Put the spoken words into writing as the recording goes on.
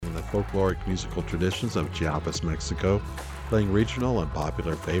the folkloric musical traditions of Chiapas, Mexico, playing regional and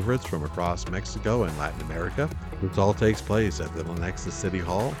popular favorites from across Mexico and Latin America. This all takes place at the Lenexa City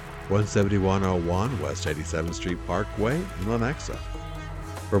Hall, 17101 West 87th Street Parkway in Lenexa.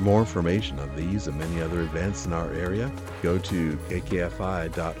 For more information on these and many other events in our area, go to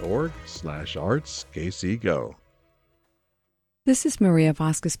kkfi.org/artskcgo. This is Maria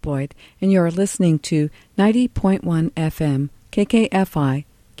Vasquez Boyd, and you're listening to 90.1 FM, KKFI,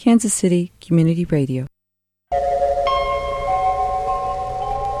 Kansas City Community Radio.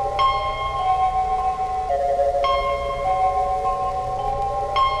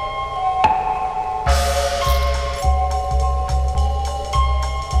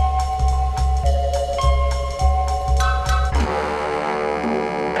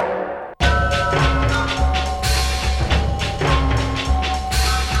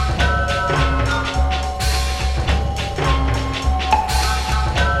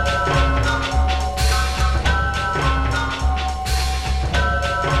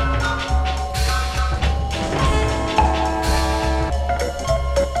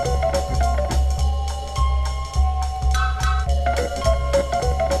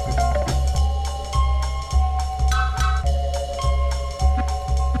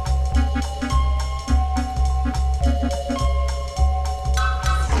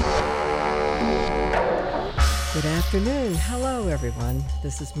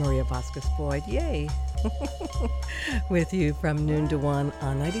 This is Maria Vasquez Boyd, yay, with you from noon to 1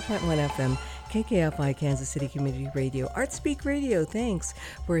 on 90.1 FM, KKFI, Kansas City Community Radio, Artspeak Radio, thanks.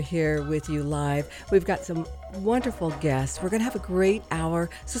 We're here with you live. We've got some wonderful guests. We're going to have a great hour,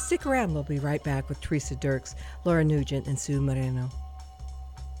 so stick around. We'll be right back with Teresa, Dirks, Laura Nugent, and Sue Moreno.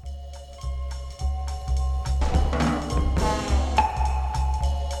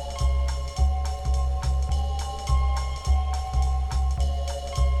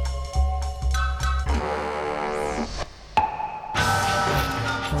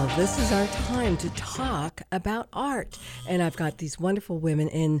 This is our time to talk about art. And I've got these wonderful women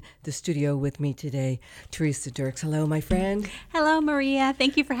in the studio with me today. Teresa Dirks. Hello, my friend. Hello, Maria.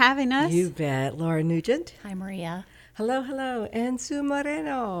 Thank you for having us. You bet. Laura Nugent. Hi, Maria. Hello, hello. And Sue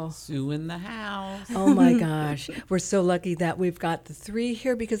Moreno. Sue in the house. Oh, my gosh. We're so lucky that we've got the three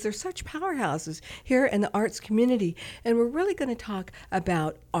here because they're such powerhouses here in the arts community. And we're really going to talk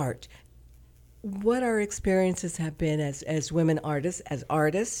about art. What our experiences have been as women artists,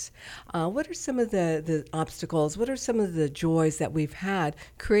 what are some of the obstacles, what are some of the joys that we've had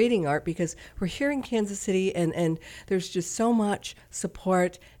creating art, because we're here in Kansas City and there's just so much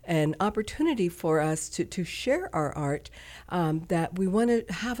support and opportunity for us to share our art that we want to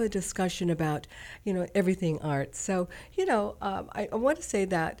have a discussion about, everything art. So, I want to say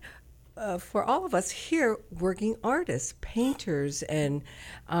that for all of us here, working artists, painters, and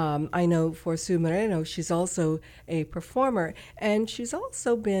I know for Sue Moreno, she's also a performer, and she's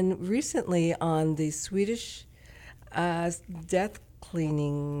also been recently on the Swedish death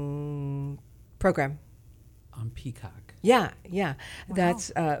cleaning program. On Peacock. Yeah. Wow.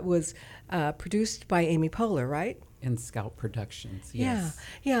 That's was produced by Amy Poehler, right? And Scout Productions, yes.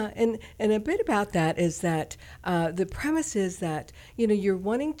 Yeah, and a bit about that is that the premise is that, you're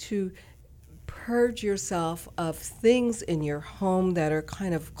wanting to purge yourself of things in your home that are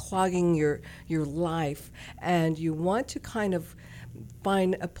kind of clogging your life, and you want to kind of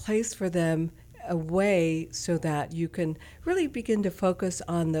find a place for them, a way so that you can really begin to focus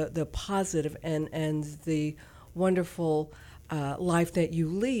on the positive and the wonderful life that you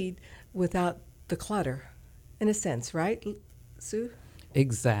lead without the clutter. In a sense, right, Sue?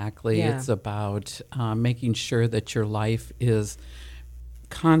 Exactly. Yeah. It's about making sure that your life is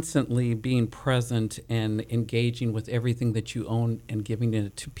constantly being present and engaging with everything that you own and giving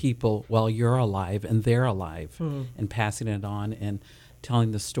it to people while you're alive and they're alive, and passing it on and telling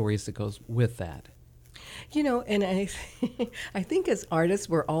the stories that goes with that. And I think as artists,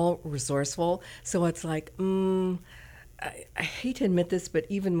 we're all resourceful. So it's like, I hate to admit this, but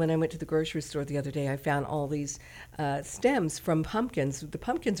even when I went to the grocery store the other day, I found all these stems from pumpkins. The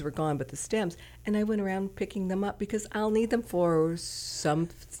pumpkins were gone, but the stems. And I went around picking them up because I'll need them for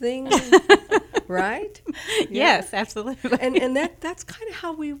something, right? Yes, absolutely. And that's kind of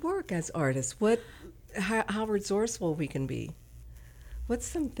how we work as artists. How resourceful we can be. What's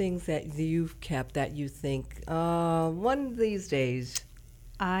some things that you've kept that you think, one of these days?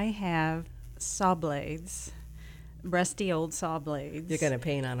 I have saw blades. Rusty old saw blades. You're going to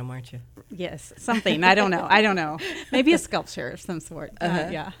paint on them, aren't you? Yes, something. I don't know. Maybe a sculpture of some sort.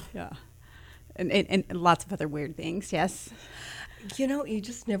 Yeah. And lots of other weird things, yes. You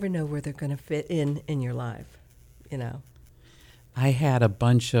just never know where they're going to fit in your life, I had a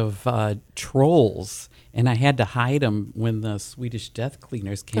bunch of trolls, and I had to hide them when the Swedish death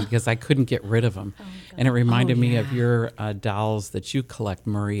cleaners came because I couldn't get rid of them. And it reminded me of your dolls that you collect,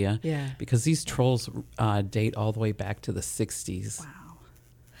 Maria. Yeah. Because these trolls date all the way back to the 60s. Wow.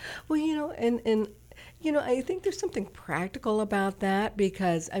 Well, and I think there's something practical about that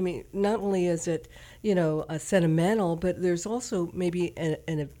because, I mean, not only is it, sentimental, but there's also maybe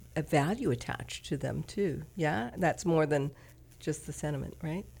a value attached to them too. Yeah, that's more than just the sentiment,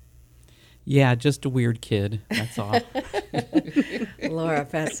 right? Yeah, just a weird kid. That's all. Laura,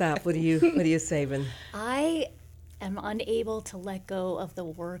 pass up. What are you saving? I am unable to let go of the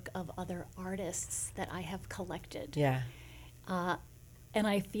work of other artists that I have collected. Yeah. And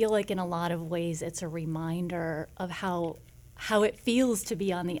I feel like in a lot of ways it's a reminder of how it feels to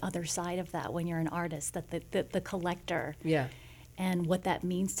be on the other side of that when you're an artist, that the collector. Yeah. And what that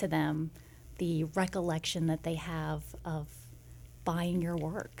means to them, the recollection that they have of buying your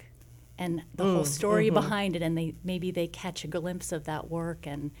work and the whole story behind it, and maybe they catch a glimpse of that work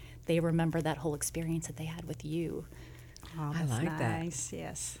and they remember that whole experience that they had with you. Oh, I that's like that. nice.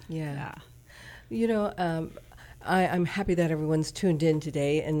 Yes. Yeah. I'm happy that everyone's tuned in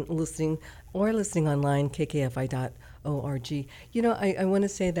today and listening online, kkfi.org. I want to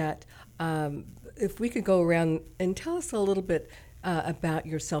say that if we could go around and tell us a little bit about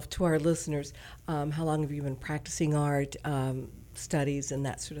yourself to our listeners. How long have you been practicing art, studies, and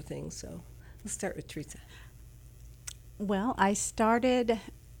that sort of thing? So let's start with Teresa. Well, I started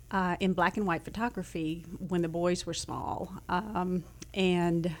in black and white photography when the boys were small,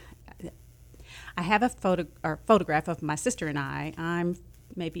 and I have a photograph of my sister and I. I'm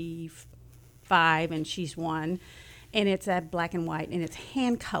maybe 5 and she's 1, and it's black and white and it's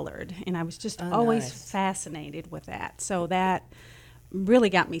hand colored. And I was just always fascinated with that. So that really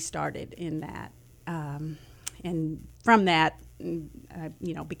got me started in that. And from that, I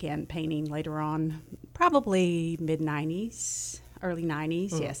began painting later on, probably mid-90s, early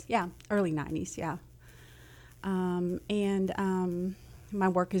 90s. Yes, yeah, early 90s, yeah. My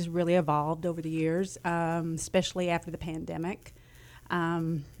work has really evolved over the years, especially after the pandemic.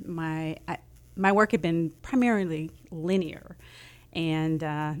 My work had been primarily linear, and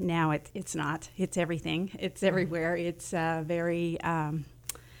now it's not. It's everything. It's everywhere. It's very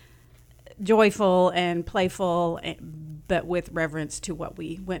joyful and playful, but with reverence to what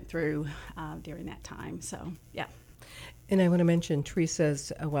we went through during that time. So, yeah. And I want to mention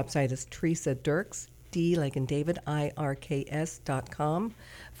Teresa's website is Teresa Dirks, D like in David, IRKS.com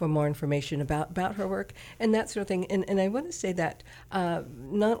for more information about her work and that sort of thing. And I want to say that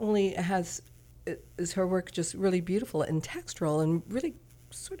not only is her work just really beautiful and textural and really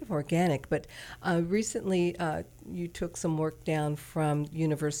sort of organic, but recently you took some work down from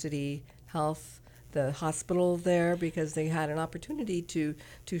University Health, the hospital there, because they had an opportunity to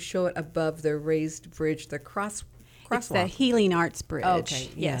show it above the raised bridge, the crosswalk. It's the Healing Arts Bridge. Okay,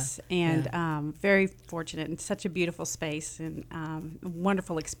 yes, yeah. And very fortunate and such a beautiful space and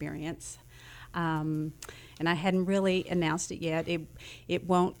wonderful experience. And I hadn't really announced it yet. It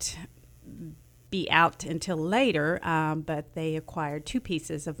won't be out until later, but they acquired 2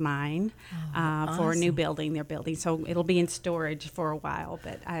 pieces of mine for a new building they're building. So it'll be in storage for a while,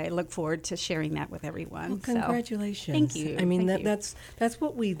 but I look forward to sharing that with everyone. Well, congratulations. So, thank you. I mean, Thank you. that's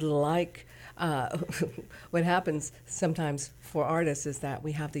what we like. What happens sometimes for artists is that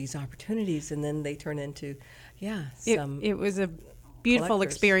we have these opportunities and then they turn into, some. It was a beautiful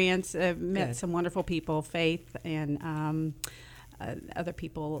collectors. experience. Met Good. some wonderful people, Faith and other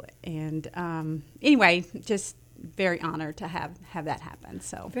people. And anyway, just very honored to have that happen.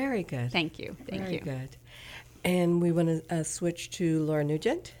 So Very good. Thank you. Thank Very you. good. And we want to switch to Laura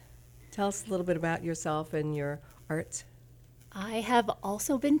Nugent. Tell us a little bit about yourself and your arts. I have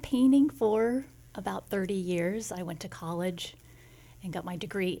also been painting for about 30 years. I went to college and got my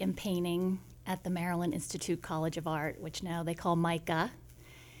degree in painting at the Maryland Institute College of Art, which now they call MICA.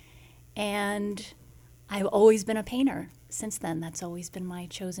 And I've always been a painter since then. That's always been my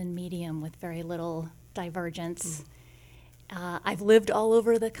chosen medium with very little divergence. I've lived all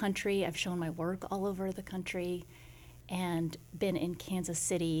over the country. I've shown my work all over the country and been in Kansas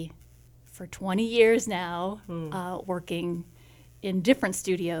City for 20 years now, working in different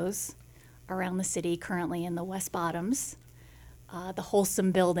studios around the city, currently in the West Bottoms, the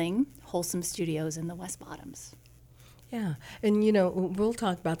Wholesome building, Wholesome Studios in the West Bottoms. Yeah, and we'll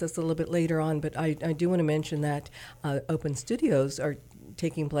talk about this a little bit later on, but I do want to mention that open studios are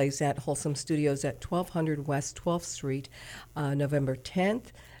taking place at Wholesome Studios at 1200 West 12th Street, November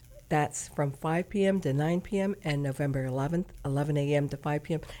 10th That's from 5 p.m. to 9 p.m. and November 11th, 11 a.m. to 5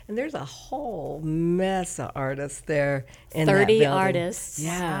 p.m. And there's a whole mess of artists there in 30 that building. artists.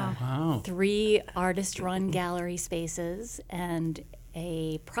 Yeah. Wow. 3 artist-run gallery spaces and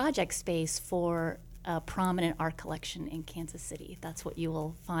a project space for a prominent art collection in Kansas City. That's what you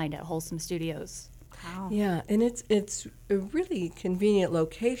will find at Wholesome Studios. Wow. Yeah, and it's a really convenient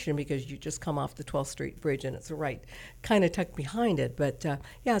location because you just come off the 12th Street Bridge and it's right kind of tucked behind it. But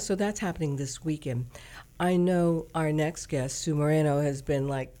yeah, so that's happening this weekend. I know our next guest, Sue Moreno, has been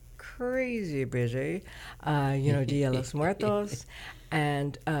like crazy busy, Dia los Muertos,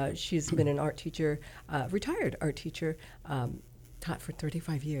 and she's been an art teacher, retired art teacher, taught for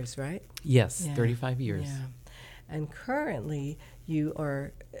 35 years, right? Yes, Yeah. 35 years. Yeah. And currently,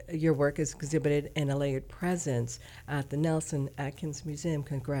 your work is exhibited in a layered presence at the Nelson Atkins Museum.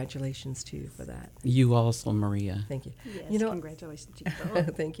 Congratulations to you for that. You also, Maria. Thank you. Yes, congratulations to you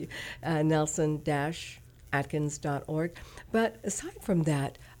both. Thank you. Nelson-Atkins.org. But aside from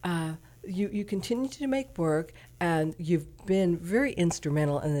that, you continue to make work, and you've been very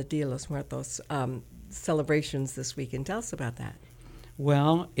instrumental in the Dia los Muertos celebrations this weekend. Tell us about that.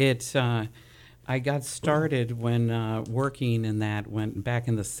 Well, I got started when working in that went back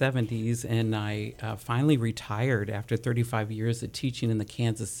in the 70s, and I finally retired after 35 years of teaching in the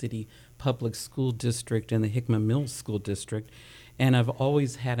Kansas City Public School District and the Hickman Mills School District. And I've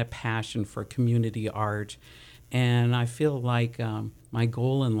always had a passion for community art. And I feel like my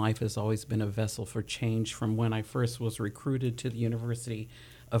goal in life has always been a vessel for change from when I first was recruited to the University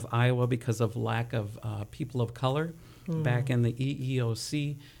of Iowa because of lack of people of color. Back in the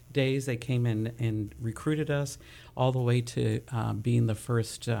EEOC days, they came in and recruited us all the way to being the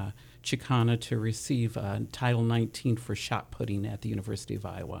first Chicana to receive Title 19 for shot putting at the University of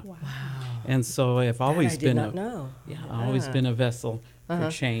Iowa. Wow. And so I've always I did not know. always been a vessel for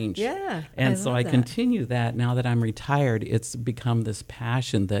change. Yeah, And I so love I that. continue that now that I'm retired. It's become this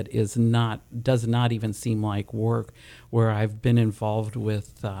passion that does not even seem like work, where I've been involved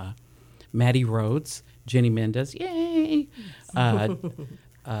with Maddie Rhodes, Jenny Mendez, yay!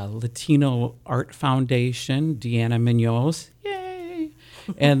 Latino Art Foundation, Deanna Munoz, yay!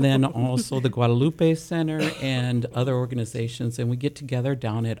 And then also the Guadalupe Center and other organizations. And we get together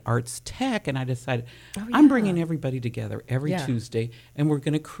down at Arts Tech, and I decided I'm bringing everybody together every Tuesday, and we're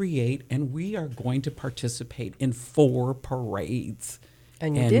going to create, and we are going to participate in 4 parades.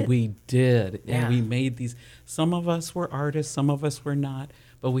 And you did. We did. Yeah. And we made these. Some of us were artists, some of us were not,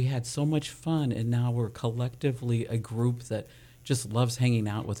 but we had so much fun, and now we're collectively a group that just loves hanging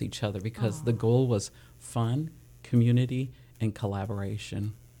out with each other because the goal was fun, community, and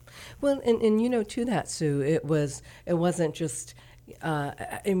collaboration. Well, and to that, Sue, it wasn't just,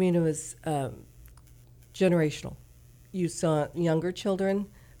 it was generational. You saw younger children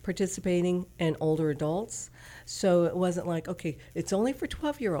participating and older adults. So it wasn't like, okay, it's only for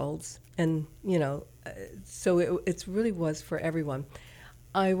 12-year-olds. And, so it really was for everyone.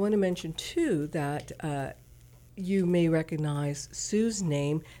 I want to mention, too, that you may recognize Sue's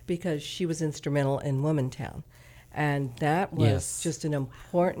name because she was instrumental in Womantown. And that was just an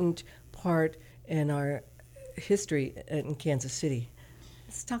important part in our history in Kansas City.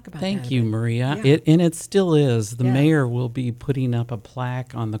 Let's talk about that. Thank a you, bit. Maria. Yeah. It still is. The Yeah. mayor will be putting up a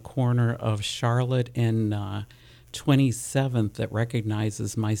plaque on the corner of Charlotte and 27th that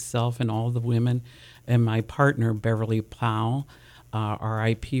recognizes myself and all the women and my partner, Beverly Powell,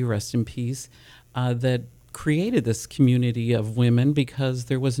 R.I.P., rest in peace, that created this community of women because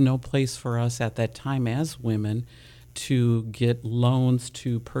there was no place for us at that time as women to get loans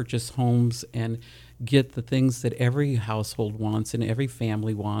to purchase homes and get the things that every household wants and every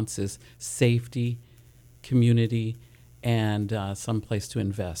family wants is safety, community, and some place to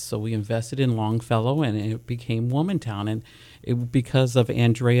invest. So we invested in Longfellow, and it became Womantown. And because of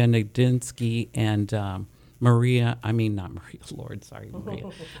Andrea Nadinsky and Marianne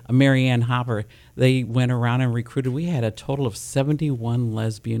Hopper, they went around and recruited. We had a total of 71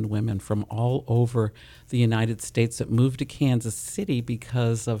 lesbian women from all over the United States that moved to Kansas City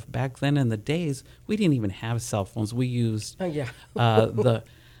because of back then in the days, we didn't even have cell phones. We used the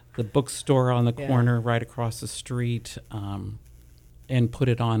bookstore on the corner right across the street and put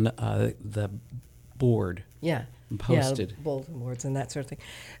it on the board. Yeah. Posted. Yeah, bulletin boards and that sort of thing.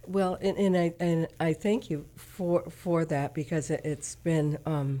 Well, and I thank you for that because it's been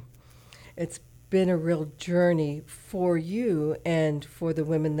a real journey for you and for the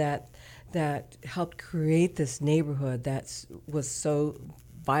women that helped create this neighborhood that was so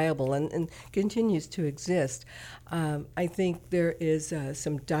viable and continues to exist. I think there is a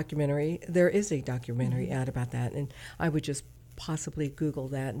documentary out about that, and I would just possibly Google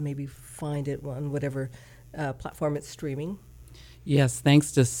that and maybe find it on whatever platform it's streaming. Yes,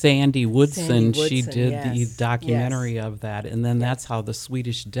 thanks to Sandy Woodson. She Woodson, did yes, the documentary yes. of that. And then that's how the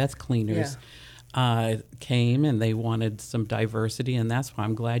Swedish Death Cleaners came, and they wanted some diversity. And that's why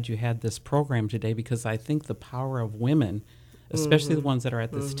I'm glad you had this program today, because I think the power of women, especially the ones that are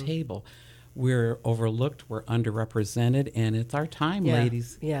at this table, we're overlooked, we're underrepresented, and it's our time,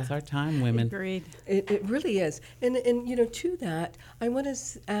 ladies. Yeah. It's our time, women. Agreed. It really is. And to that, I want to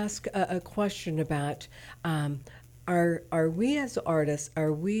ask a question about are we as artists,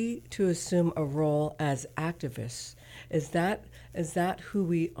 are we to assume a role as activists? Is that who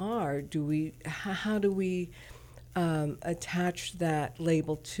we are? How do we attach that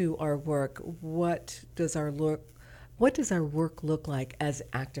label to our work? What does our work look like as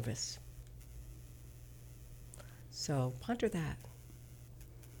activists? So ponder that.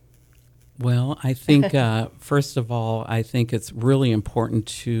 Well, I think, first of all, I think it's really important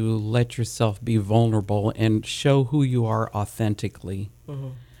to let yourself be vulnerable and show who you are authentically. Mm-hmm.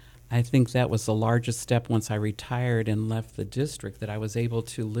 I think that was the largest step once I retired and left the district, that I was able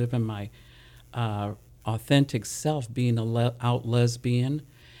to live in my authentic self, being out lesbian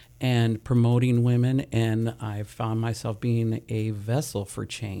and promoting women, and I found myself being a vessel for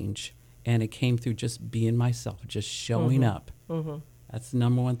change. And it came through just being myself, just showing up. Mm-hmm. That's the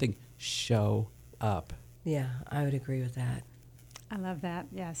number one thing. Show up. Yeah, I would agree with that. I love that,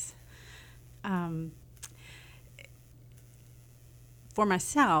 yes. For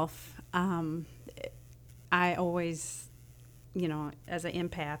myself, I always, as an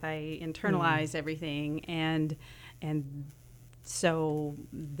empath, I internalize everything, and so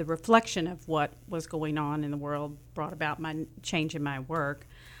the reflection of what was going on in the world brought about my change in my work.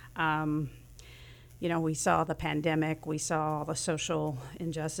 We saw the pandemic, we saw the social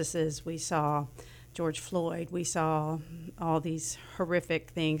injustices, we saw George Floyd, we saw all these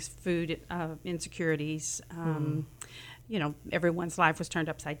horrific things, food insecurities. Everyone's life was turned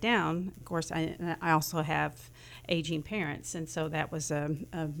upside down. Of course, I also have aging parents, and so that was a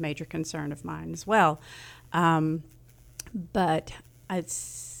major concern of mine as well. But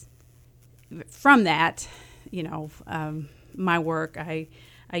from that, my work, I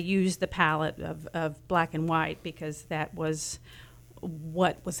used the palette of black and white because that was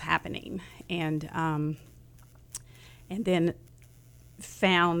what was happening, and then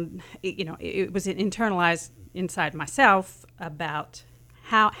found, it was internalized inside myself about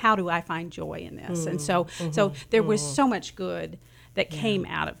how do I find joy in this, and so there was so much good that came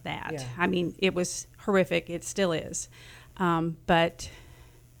out of that. Yeah. I mean, it was horrific, it still is, but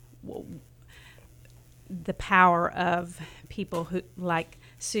the power of people who like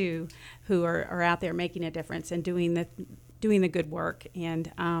Sue, who are out there making a difference and doing the good work,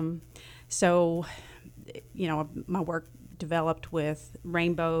 and so my work developed with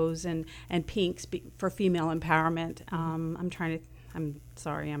rainbows and pinks for female empowerment. I'm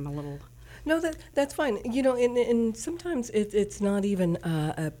sorry, I'm a little. No, that's fine. And sometimes it's not even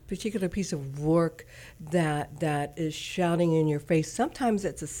a particular piece of work that is shouting in your face. Sometimes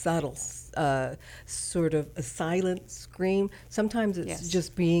it's a subtle sort of a silent scream. Sometimes it's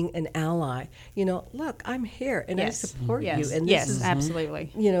just being an ally. Look, I'm here and I support you. And this is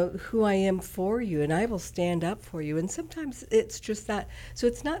absolutely. Who I am for you, and I will stand up for you. And sometimes it's just that. So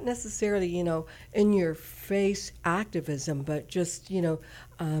it's not necessarily, in your face activism, but just,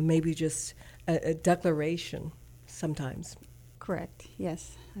 maybe just a declaration sometimes. Correct.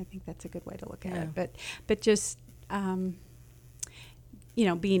 Yes, I think that's a good way to look at it. But just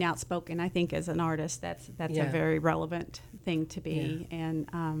being outspoken, I think as an artist, that's a very relevant thing to be. Yeah.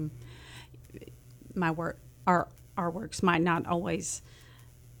 And my work, our works might not always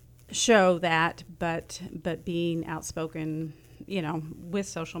show that, but being outspoken, with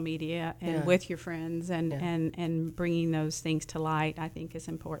social media and with your friends and bringing those things to light, I think is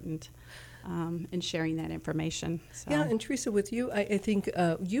important, and sharing that information. So. Yeah, and Teresa, with you, I think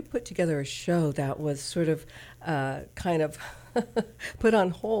you put together a show that was sort of kind of put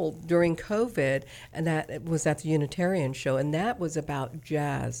on hold during COVID, and that was at the Unitarian show, and that was about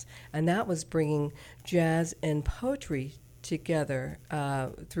jazz, and that was bringing jazz and poetry together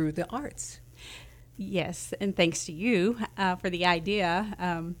through the arts. Yes, and thanks to you for the idea.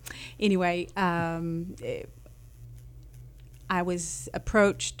 I was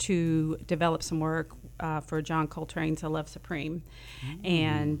approached to develop some work for John Coltrane's "A Love Supreme,"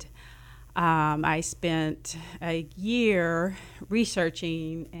 and I spent a year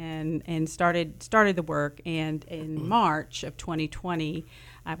researching and started the work. And in March of 2020,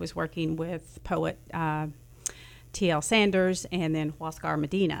 I was working with poet T.L. Sanders and then Huascar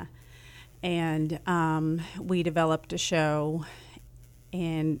Medina. And we developed a show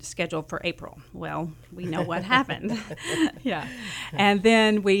and scheduled for April. Well, we know what happened. Yeah. And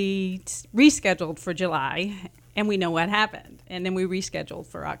then we rescheduled for July, and we know what happened. And then we rescheduled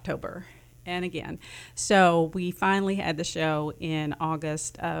for October. And again. So we finally had the show in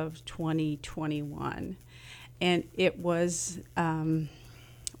August of 2021. And it was one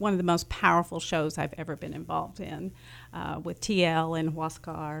of the most powerful shows I've ever been involved in, with TL and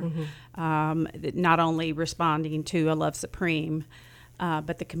Huascar, not only responding to A Love Supreme,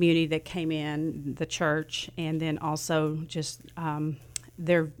 but the community that came in, the church, and then also just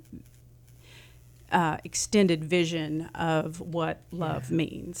their extended vision of what love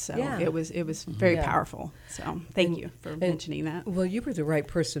means. So it was very powerful. So thank you for mentioning that. Well, you were the right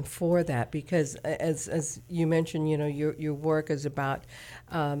person for that, because as you mentioned, your work is about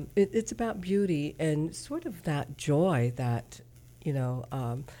it's about beauty and sort of that joy that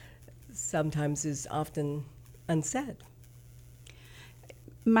sometimes is often unsaid.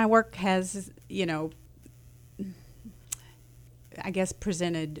 My work has, I guess,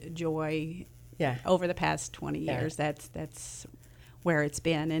 presented joy over the past 20 years. That's where it's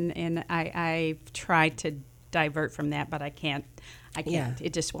been. And I've tried to divert from that, but I can't.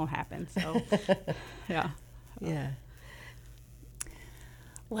 It just won't happen. So, Yeah.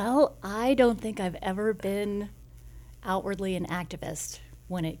 Well, I don't think I've ever been outwardly an activist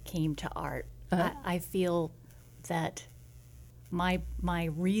when it came to art. I feel that my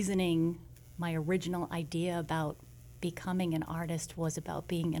reasoning, my original idea about becoming an artist was about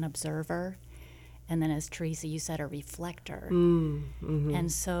being an observer. And then, as Teresa, you said, a reflector.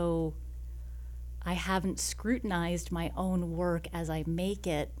 And so I haven't scrutinized my own work as I make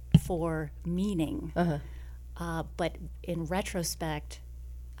it for meaning. But in retrospect,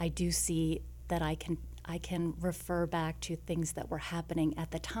 I do see that I can refer back to things that were happening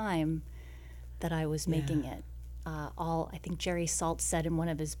at the time that I was making it. I think Jerry Saltz said in one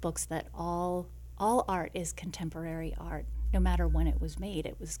of his books that all art is contemporary art. No matter when it was made,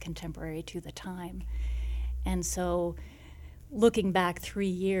 it was contemporary to the time. And so looking back 3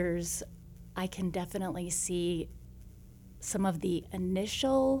 years, I can definitely see some of the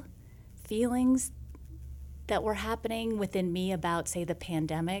initial feelings that were happening within me about, say, the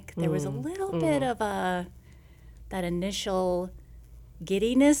pandemic. There was a little bit of that initial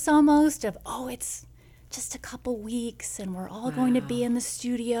giddiness almost of, it's just a couple weeks and we're all going to be in the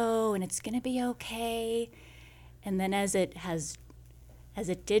studio and it's going to be okay. And then as it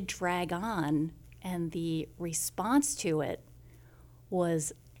did drag on, and the response to it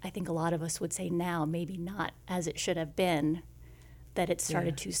was, I think a lot of us would say now, maybe not as it should have been, that it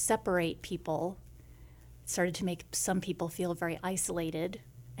started to separate people, started to make some people feel very isolated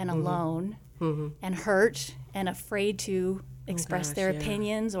and alone and hurt and afraid to express their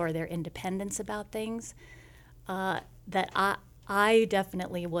opinions or their independence about things, that I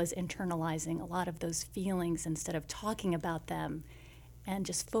definitely was internalizing a lot of those feelings instead of talking about them and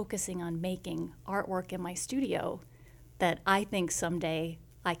just focusing on making artwork in my studio that I think someday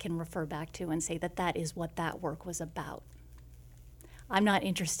I can refer back to and say that that is what that work was about. I'm not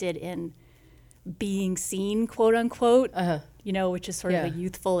interested in being seen, quote unquote, which is sort of a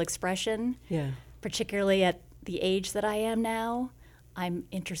youthful expression, particularly at the age that I am now. I'm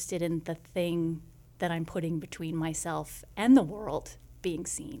interested in the thing that I'm putting between myself and the world being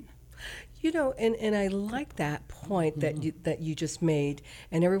seen. And I like that point that you just made,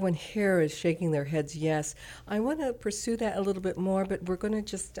 and everyone here is shaking their heads yes. I want to pursue that a little bit more, but we're going to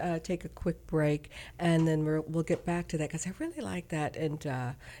just take a quick break, and then we'll get back to that, because I really like that. And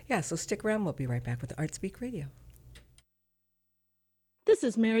so stick around. We'll be right back with Artspeak Radio. This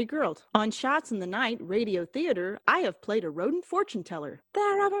is Mary Gerald. On Shots in the Night Radio Theater, I have played a rodent fortune teller.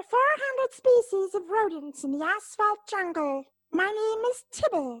 There are over 400 species of rodents in the asphalt jungle. My name is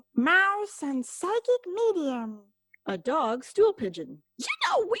Tibble, mouse and psychic medium. A dog stool pigeon.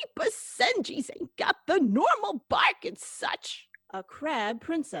 We Basenjis ain't got the normal bark and such. A crab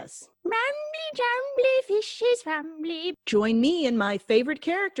princess. Rumbly jumbly fishes rumbly. Join me and my favorite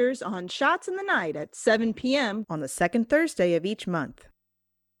characters on Shots in the Night at 7 p.m. on the second Thursday of each month.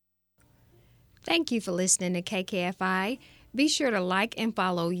 Thank you for listening to KKFI. Be sure to like and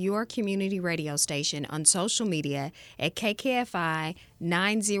follow your community radio station on social media at KKFI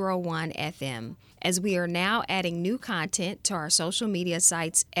 901 FM, as we are now adding new content to our social media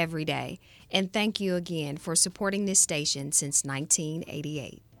sites every day. And thank you again for supporting this station since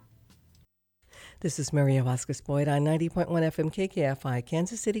 1988. This is Maria Vasquez-Boyd on 90.1 FM KKFI,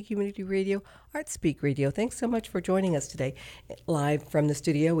 Kansas City Community Radio, Artspeak Radio. Thanks so much for joining us today. Live from the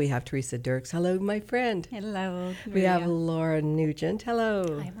studio, we have Teresa Dirks. Hello, my friend. Hello. We have Laura Nugent.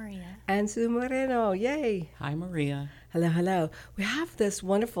 Hello. Hi, Maria. And Sue Moreno. Yay. Hi, Maria. Hello, hello. We have this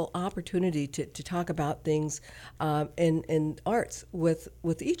wonderful opportunity to talk about things in arts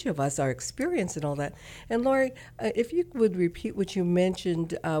with each of us, our experience and all that. And Lori, if you would repeat what you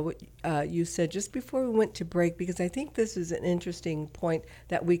mentioned, what you said just before we went to break, because I think this is an interesting point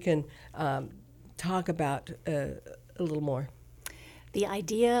that we can talk about a little more. The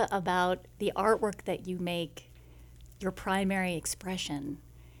idea about the artwork that you make, your primary expression,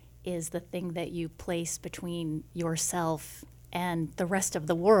 is the thing that you place between yourself and the rest of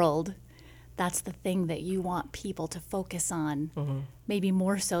the world. That's the thing that you want people to focus on, maybe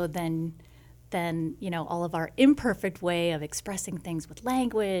more so than all of our imperfect way of expressing things with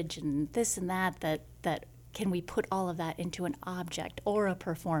language and this and that can we put all of that into an object or a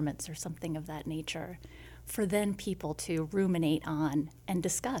performance or something of that nature for then people to ruminate on and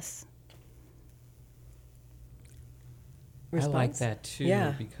discuss. Response? I like that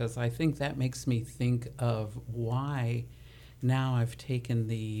too, because I think that makes me think of why now I've taken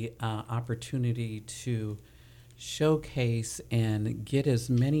the opportunity to showcase and get as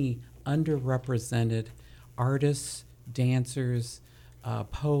many underrepresented artists, dancers,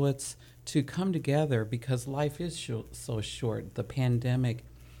 poets to come together, because life is so short. The pandemic,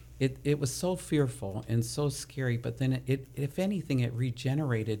 it was so fearful and so scary, but then if anything, it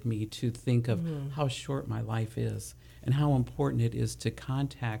regenerated me to think of how short my life is and how important it is to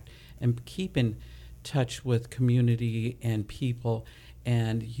contact and keep in touch with community and people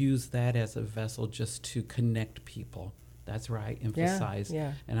and use that as a vessel just to connect people. That's where I emphasize.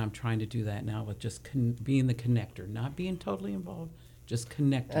 Yeah. And I'm trying to do that now with just being the connector, not being totally involved, just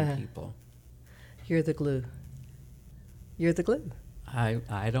connecting people. You're the glue. You're the glue.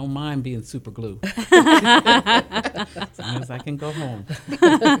 I don't mind being super glue. As long as I can go home.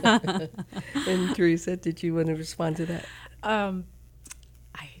 And Teresa, did you want to respond to that? I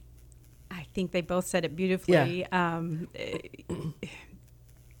think they both said it beautifully. Yeah.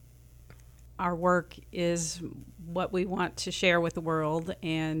 Our work is what we want to share with the world,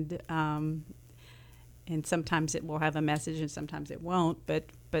 and sometimes it will have a message, and sometimes it won't. But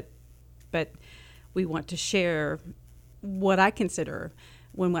we want to share what I consider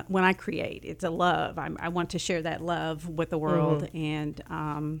when I create. It's a love. I want to share that love with the world, and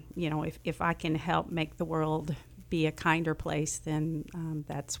if I can help make the world be a kinder place, then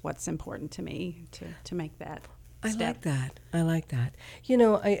that's what's important to me to make that step. I like that.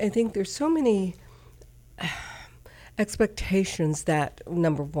 I think there's so many expectations that,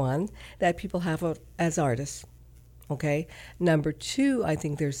 number one, that people have as artists, okay? Number two, I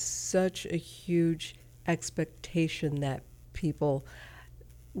think there's such a huge expectation that people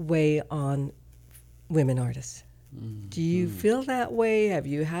weigh on women artists. Do you feel that way? Have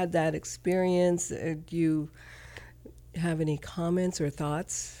you had that experience? Do you have any comments or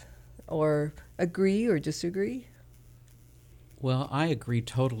thoughts, or agree or disagree? Well, I agree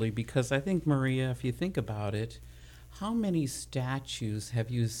totally, because I think, Maria, if you think about it, how many statues have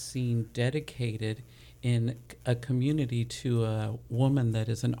you seen dedicated in a community to a woman that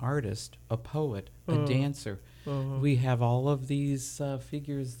is an artist, a poet, a dancer? We have all of these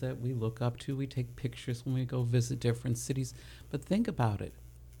figures that we look up to. We take pictures when we go visit different cities. But think about it.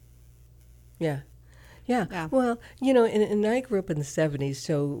 Yeah. Well, and I grew up in the 70s,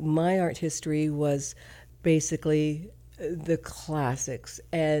 so my art history was basically the classics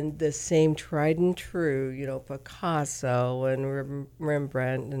and the same tried and true, Picasso and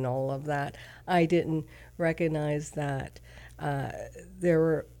Rembrandt and all of that. I didn't recognize that there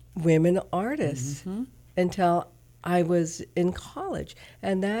were women artists until I was in college,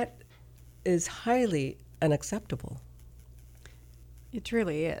 and that is highly unacceptable. It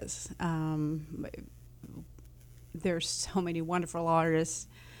really is. There's so many wonderful artists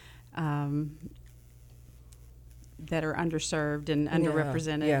that are underserved and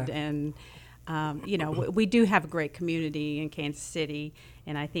underrepresented, and we do have a great community in Kansas City,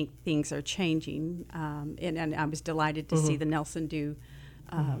 and I think things are changing. And I was delighted to see the Nelson do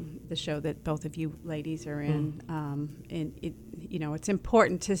the show that both of you ladies are in, and it's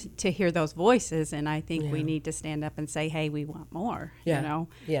important to hear those voices, and I think we need to stand up and say, hey, we want more. We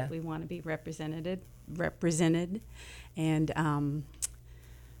want to be represented, and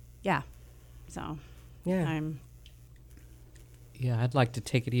I'd like to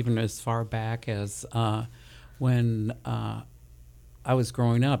take it even as far back as when I was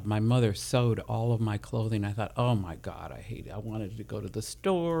growing up, my mother sewed all of my clothing. I thought, oh my God, I hate it. I wanted to go to the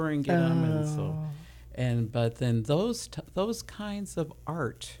store and get them, but then those kinds of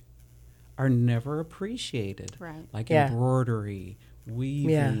art are never appreciated. Right. Like embroidery,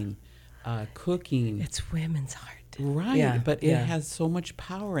 weaving, cooking. It's women's art. Right, but it has so much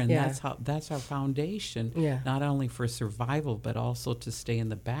power, and that's our foundation, not only for survival, but also to stay in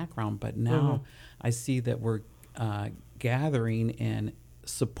the background. But now I see that we're gathering and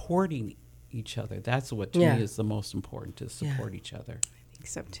supporting each other. That's what to me is the most important, to support each other. I think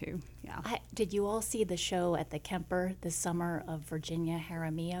so too, yeah. Did you all see the show at the Kemper this summer of Virginia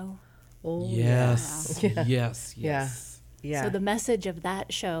Jaramillo? Oh, yes, yes. Yeah. So the message of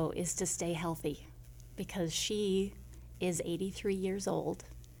that show is to stay healthy, because she is 83 years old,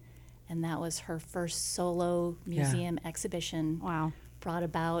 and that was her first solo museum exhibition. Wow. Brought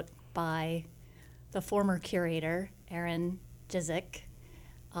about by the former curator, Erin Jizik,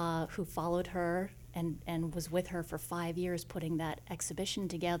 who followed her and was with her for 5 years putting that exhibition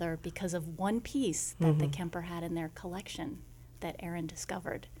together because of one piece that the Kemper had in their collection that Erin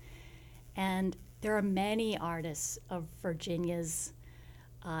discovered. And there are many artists of Virginia's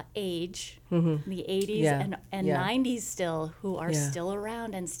age, in the 80s and 90s still, who are still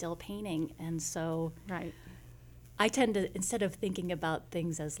around and still painting. And so I tend to, instead of thinking about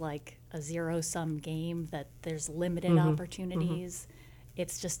things as like a zero-sum game, that there's limited opportunities,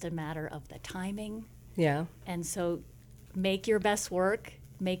 it's just a matter of the timing. Yeah. And so make your best work,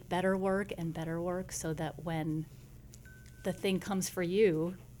 make better work and better work, so that when the thing comes for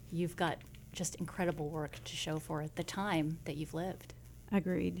you, you've got just incredible work to show for it, the time that you've lived.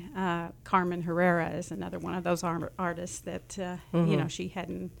 Agreed. Carmen Herrera is another one of those artists that she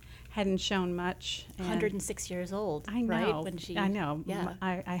hadn't shown much. 106 years old. I know. Right? When she, I know. Yeah.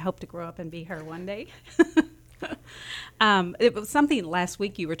 I hope to grow up and be her one day. It was something last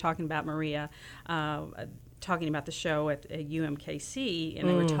week you were talking about, Maria, talking about the show at UMKC, and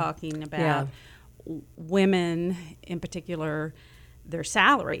they were talking about women in particular, their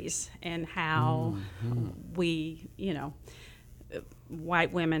salaries, and how we,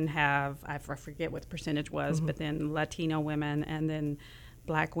 white women have, I forget what the percentage was, but then Latino women, and then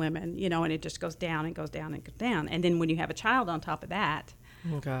black women, and it just goes down and goes down and goes down. And then when you have a child on top of that,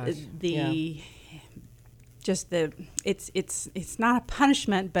 it's not a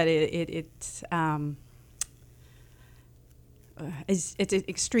punishment, but it's an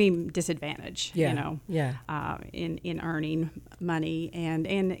extreme disadvantage, in earning money, and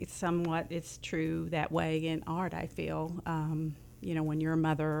it's somewhat, it's true that way in art, I feel, when you're a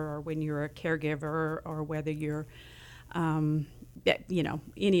mother or when you're a caregiver or whether you're,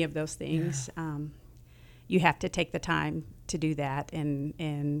 any of those things, you have to take the time to do that,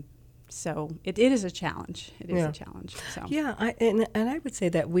 and so it is a challenge. It is a challenge. So. Yeah, I would say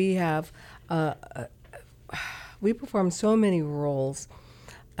that we have, we perform so many roles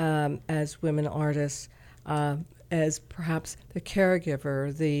as women artists, as perhaps the caregiver,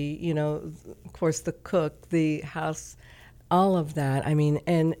 of course, the cook, the house, all of that. I mean,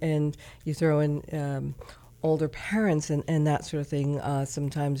 and you throw in older parents and that sort of thing.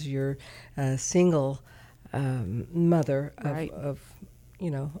 Sometimes you're a single mother of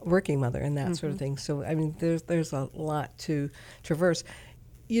working mother and that sort of thing. So, I mean, there's a lot to traverse.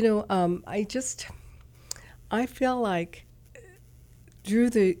 I feel like through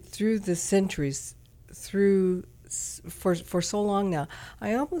the centuries, for so long now,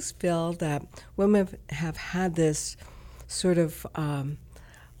 I almost feel that women have had this sort of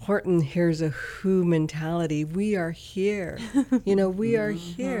Horton here's a who mentality. We are here, we are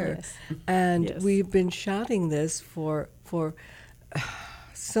here, and we've been shouting this for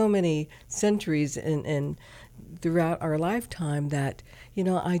so many centuries and throughout our lifetime that,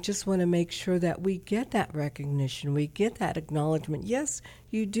 I just want to make sure that we get that recognition, we get that acknowledgement. Yes,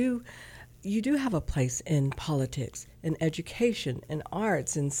 you do have a place in politics, in education, in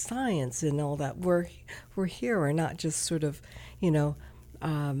arts, in science, and all that. We're here. We're not just sort of,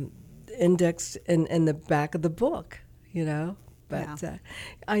 indexed in the back of the book, But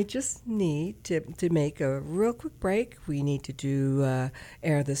I just need to make a real quick break. We need to do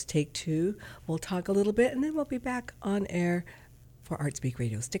air this take 2. We'll talk a little bit, and then we'll be back on air for Artspeak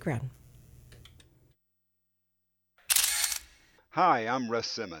Radio. Stick around. Hi, I'm Russ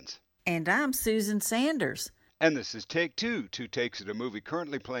Simmons. And I'm Susan Sanders. And this is Take 2, 2 takes at a movie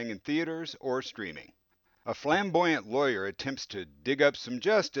currently playing in theaters or streaming. A flamboyant lawyer attempts to dig up some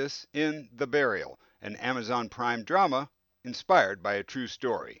justice in The Burial, an Amazon Prime drama inspired by a true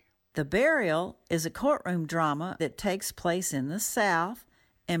story. The Burial is a courtroom drama that takes place in the South,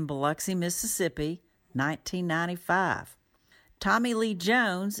 in Biloxi, Mississippi, 1995. Tommy Lee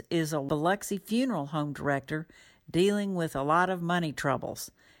Jones is a Biloxi funeral home director dealing with a lot of money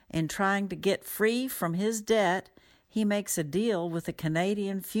troubles. In trying to get free from his debt, he makes a deal with a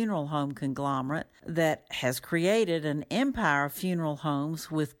Canadian funeral home conglomerate that has created an empire of funeral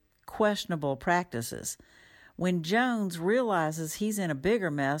homes with questionable practices. When Jones realizes he's in a bigger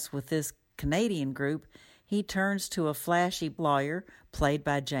mess with this Canadian group, he turns to a flashy lawyer played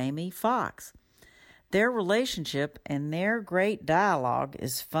by Jamie Foxx. Their relationship and their great dialogue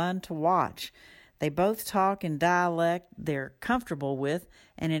is fun to watch. They both talk in dialect they're comfortable with,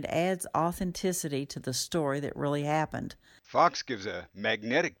 and it adds authenticity to the story that really happened. Fox gives a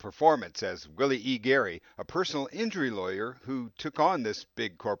magnetic performance as Willie E. Gary, a personal injury lawyer who took on this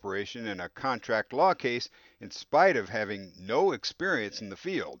big corporation in a contract law case in spite of having no experience in the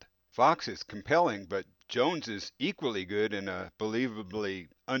field. Fox is compelling, but Jones is equally good in a believably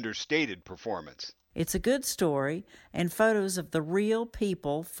understated performance. It's a good story, and photos of the real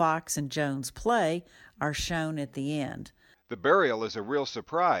people Fox and Jones play are shown at the end. The Burial is a real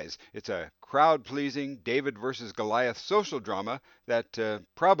surprise. It's a crowd-pleasing David versus Goliath social drama that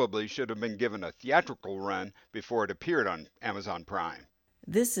probably should have been given a theatrical run before it appeared on Amazon Prime.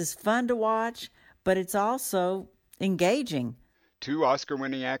 This is fun to watch, but it's also engaging. 2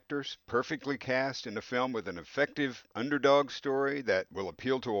 Oscar-winning actors, perfectly cast in a film with an effective underdog story that will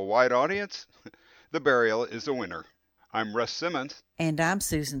appeal to a wide audience. The Burial is a winner. I'm Russ Simmons. And I'm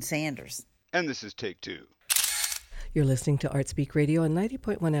Susan Sanders. And this is Take 2. You're listening to Artspeak Radio on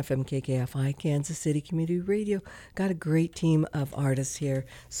 90.1 FM KKFI, Kansas City Community Radio. Got a great team of artists here.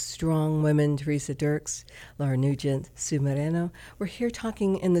 Strong women, Teresa Dirks, Laura Nugent, Sue Moreno. We're here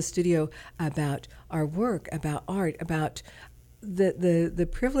talking in the studio about our work, about art, about the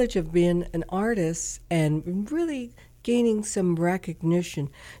privilege of being an artist and really gaining some recognition.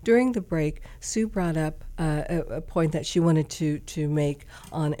 During the break, Sue brought up a point that she wanted to make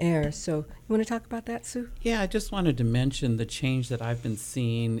on air. So you want to talk about that, Sue? Yeah, I just wanted to mention the change that I've been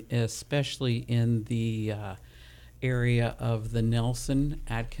seeing, especially in the area of the Nelson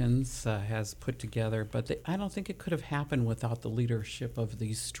Atkins has put together. But I don't think it could have happened without the leadership of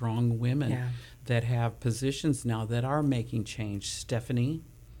these strong women that have positions now that are making change. Stephanie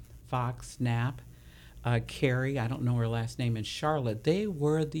Fox Knapp, Carrie, I don't know her last name, and Charlotte, they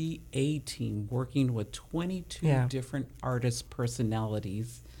were the A-team working with 22 different artist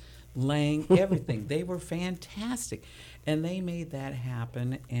personalities, laying everything. They were fantastic, and they made that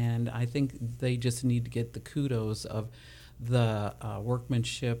happen, and I think they just need to get the kudos of the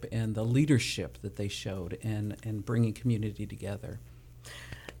workmanship and the leadership that they showed and bringing community together.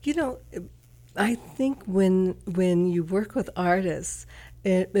 You know, I think when you work with artists,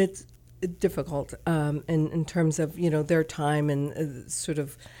 it's difficult in terms of, you know, their time and sort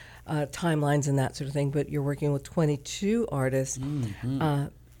of timelines and that sort of thing. But you're working with 22 artists,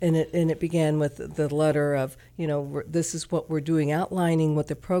 and it began with the letter of, you know, this is what we're doing, outlining what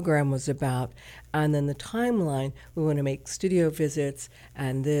the program was about, and then the timeline. We want to make studio visits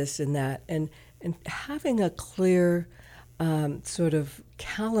and this and that, and having a clear sort of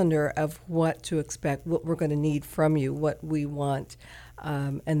calendar of what to expect, what we're going to need from you, what we want.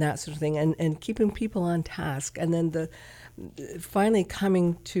 And that sort of thing, and keeping people on task, and then finally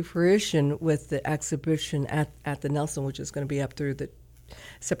coming to fruition with the exhibition at the Nelson, which is going to be up through the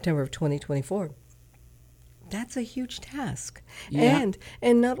September of 2024. That's a huge task, and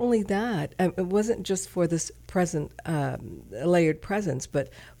not only that, it wasn't just for this present layered presence, but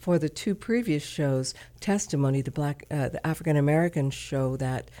for the 2 previous shows, Testimony, the African American show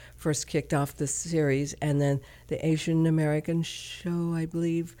that first kicked off the series, and then the Asian American show, I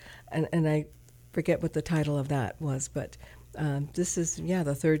believe, and I forget what the title of that was, but this is the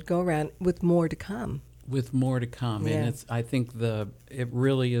 3rd go around with more to come. With more to come, and I think it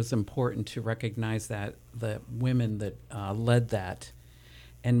really is important to recognize that the women that led that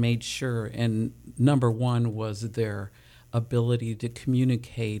and made sure, and number one was their ability to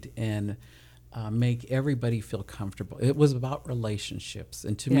communicate and make everybody feel comfortable. It was about relationships,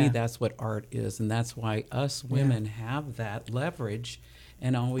 and to me that's what art is, and that's why us women have that leverage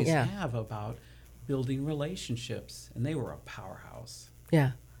and always have about building relationships, and they were a powerhouse.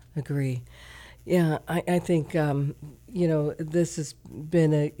 Yeah, agree. Yeah, I think, you know, this has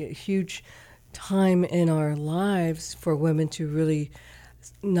been a huge time in our lives for women to really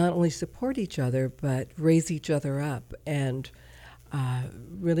not only support each other, but raise each other up and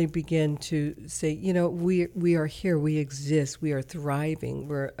really begin to say, you know, we are here, we exist, we are thriving,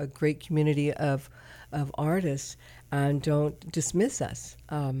 we're a great community of artists, and don't dismiss us.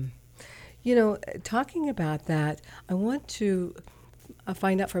 You know, talking about that, I want to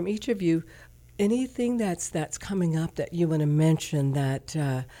find out from each of you, anything that's coming up that you want to mention that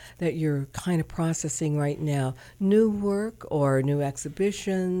you're kind of processing right now? New work or new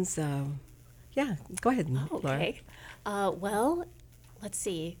exhibitions? Yeah, go ahead, Laura. Okay. Well, let's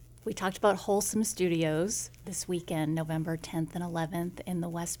see. We talked about Wholesome Studios this weekend, November 10th and 11th in the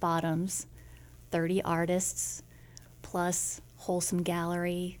West Bottoms. 30 artists, plus Wholesome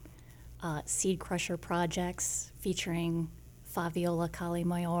Gallery, Seed Crusher Projects featuring Fabiola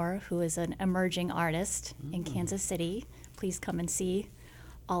Calimayor, who is an emerging artist in Kansas City. Please come and see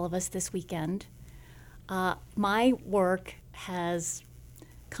all of us this weekend. My work has,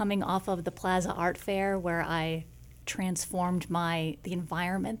 coming off of the Plaza Art Fair, where I transformed the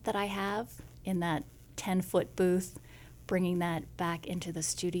environment that I have in that 10-foot booth, bringing that back into the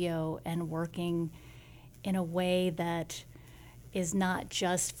studio and working in a way that is not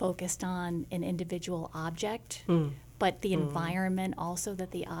just focused on an individual object, but the environment also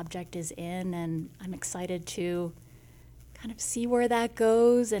that the object is in. And I'm excited to kind of see where that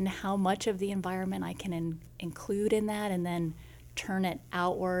goes and how much of the environment I can include in that, and then turn it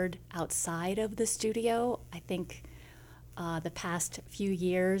outward outside of the studio. I think the past few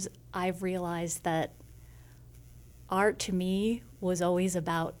years, I've realized that art to me was always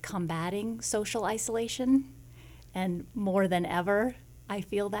about combating social isolation, and more than ever, I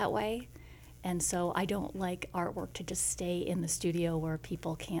feel that way. And so I don't like artwork to just stay in the studio where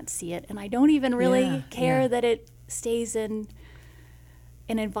people can't see it. And I don't even really care that it stays in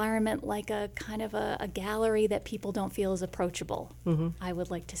an environment like a kind of a gallery that people don't feel is approachable. I would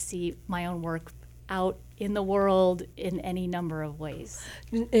like to see my own work out in the world in any number of ways.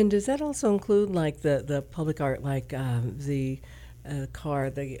 And does that also include like the public art, like the car,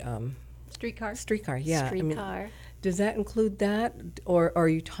 the Streetcar? Streetcar, yeah. Streetcar. Does that include that, or are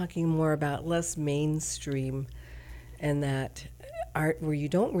you talking more about less mainstream and that art where you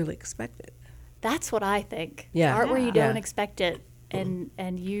don't really expect it? That's what I think. Yeah. Art where you don't Yeah. expect it, and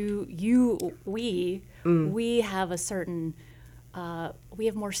we have a certain we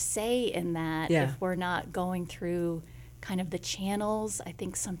have more say in that if we're not going through kind of the channels. I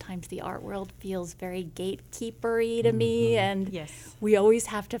think sometimes the art world feels very gatekeepery to me, and we always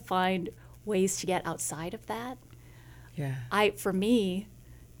have to find ways to get outside of that. For me,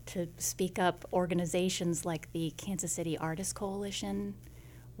 to speak up, organizations like the Kansas City Artists Coalition,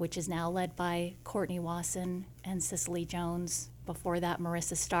 which is now led by Courtney Wasson and Cicely Jones, before that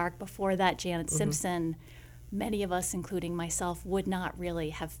Marissa Stark, before that Janet Simpson, many of us, including myself, would not really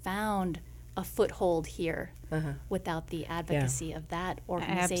have found a foothold here without the advocacy of that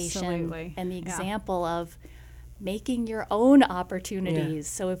organization. Absolutely. And the example of making your own opportunities.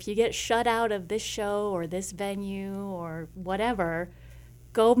 So if you get shut out of this show or this venue or whatever,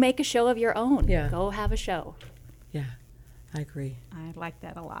 go make a show of your own. Go have a show. Yeah, I agree. I like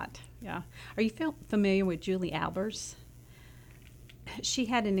that a lot. Yeah. Are you familiar with Julie Albers? She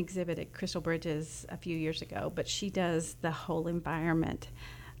had an exhibit at Crystal Bridges a few years ago, but she does the whole environment.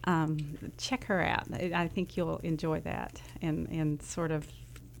 Check her out. I think you'll enjoy that, and sort of,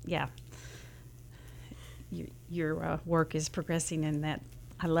 your work is progressing in that.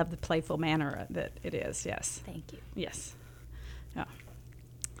 I love the playful manner that it is. Yes. Thank you. Yes. Yeah.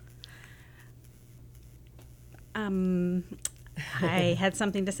 I had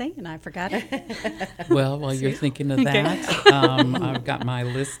something to say and I forgot it. Well, while you're thinking of that, I've got my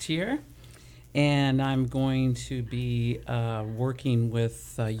list here, and I'm going to be working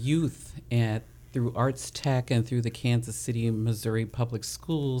with youth through Arts Tech and through the Kansas City, Missouri Public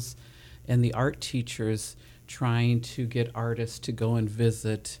Schools, and the art teachers trying to get artists to go and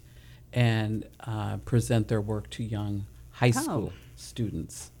visit and present their work to young high school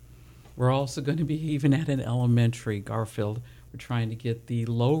students. We're also going to be even at an elementary, Garfield. We're trying to get the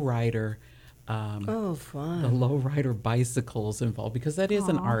lowrider, fun! The lowrider bicycles involved, because that is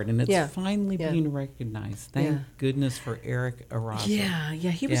an art, and it's finally being recognized. Thank goodness for Eric Arazo.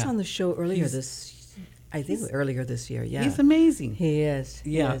 Yeah, he was on the show earlier earlier this year. Yeah, he's amazing. He is.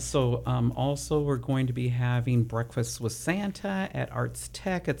 Yeah. So also we're going to be having Breakfast with Santa at Arts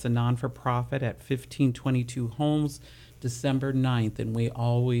Tech. It's a non-for-profit at 1522 Holmes, December 9th, and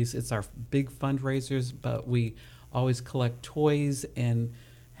it's our big fundraisers, but we always collect toys and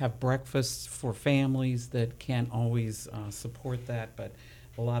have breakfasts for families that can't always support that, but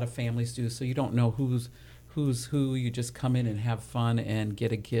a lot of families do. So you don't know who's who. You just come in and have fun and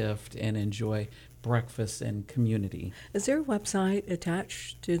get a gift and enjoy breakfast and community. Is there a website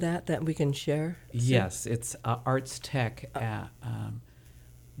attached to that we can share? Yes, it's artstech.org,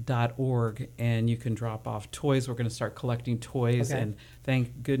 and you can drop off toys. We're going to start collecting toys, and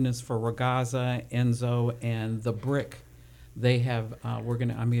thank goodness for Ragazza, Enzo, and the Brick they have, I'm going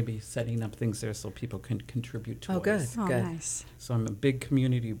to be setting up things there so people can contribute toys. Oh, good, Oh, good. nice. So I'm a big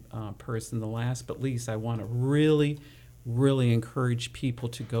community person. The last but least, I want to really encourage people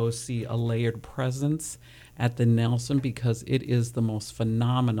to go see A Layered Presence at the Nelson, because it is the most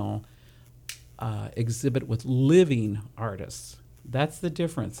phenomenal exhibit with living artists. That's the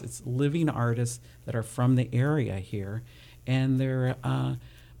difference. It's living artists that are from the area here, and they're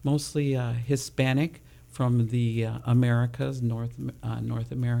mostly Hispanic from the Americas,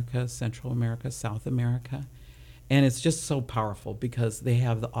 North America, Central America, South America. And it's just so powerful because they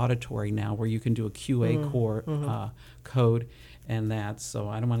have the auditory now where you can do a QA code and that. So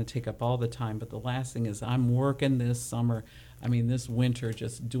I don't want to take up all the time, but the last thing is I'm working this summer, this winter,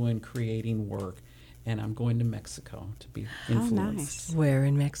 just creating work. And I'm going to Mexico to be influenced. Nice. Where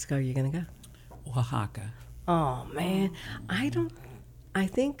in Mexico are you going to go? Oaxaca. Oh, man.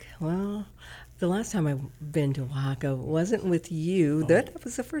 The last time I've been to Oaxaca wasn't with you. That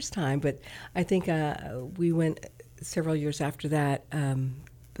was the first time, but I think we went several years after that,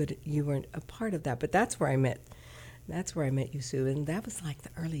 but you weren't a part of that. But that's where I met you, Sue, and that was like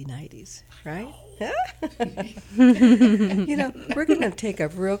the early 90s, right? We're going to take a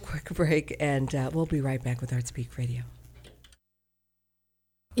real quick break, and we'll be right back with Artspeak Radio.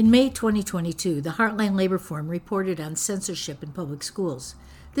 In May 2022, the Heartland Labor Forum reported on censorship in public schools.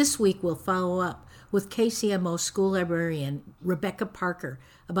 This week, we'll follow up with KCMO school librarian Rebecca Parker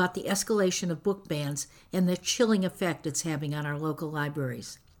about the escalation of book bans and the chilling effect it's having on our local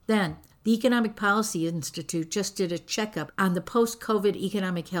libraries. Then, the Economic Policy Institute just did a checkup on the post-COVID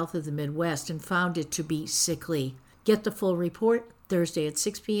economic health of the Midwest and found it to be sickly. Get the full report Thursday at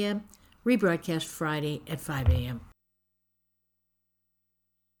 6 p.m., rebroadcast Friday at 5 a.m.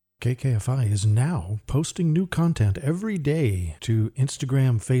 KKFI is now posting new content every day to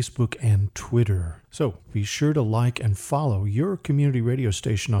Instagram, Facebook, and Twitter. So be sure to like and follow your community radio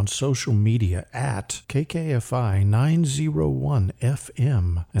station on social media at KKFI 901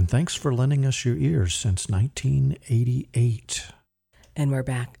 FM. And thanks for lending us your ears since 1988. And we're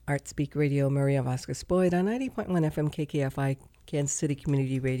back. Artspeak Radio, Maria Vasquez Boyd on 90.1 FM KKFI, Kansas City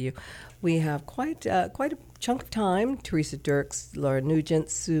Community Radio. We have quite a chunk of time. Teresa Dirks, Laura Nugent,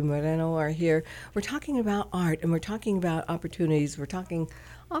 Sue Moreno are here. We're talking about art, and we're talking about opportunities. We're talking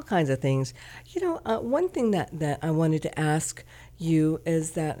all kinds of things. One thing that I wanted to ask you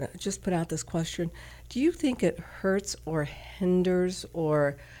is that, just put out this question, do you think it hurts or hinders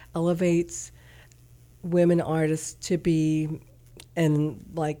or elevates women artists to be and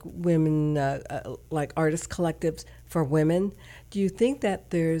like women, like artist collectives for women? Do you think that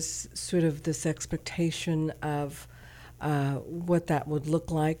there's sort of this expectation of what that would look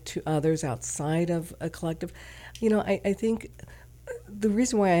like to others outside of a collective? I think the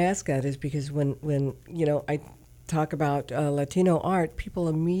reason why I ask that is because when I talk about Latino art, people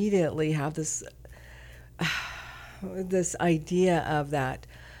immediately have this this idea of that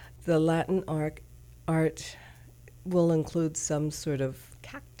the Latin art will include some sort of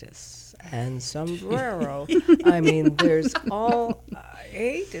cactus and sombrero. There's all, I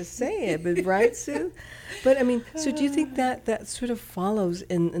hate to say it, but right, Sue? But so do you think that sort of follows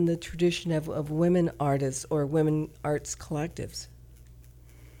in the tradition of women artists or women arts collectives?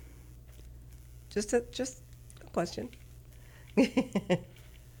 Just a question.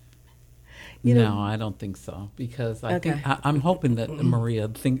 No, I don't think so, because I'm hoping that Maria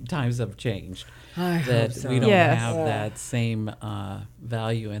times have changed. I hope so. We don't have that same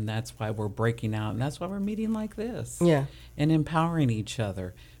value, and that's why we're breaking out, and that's why we're meeting like this. Yeah. And empowering each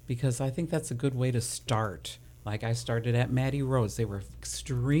other, because I think that's a good way to start. Like I started at Maddie Rose. They were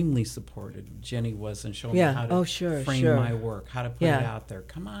extremely supportive. Jenny was, and showing me how to frame my work, how to put it out there.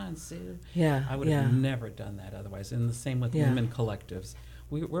 Come on, Sue. Yeah. I would have never done that otherwise. And the same with women collectives.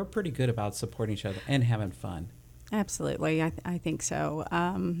 We're pretty good about supporting each other and having fun. Absolutely, I think so.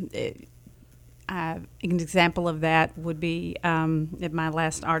 An example of that would be at my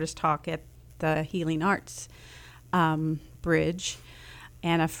last artist talk at the Healing Arts Bridge.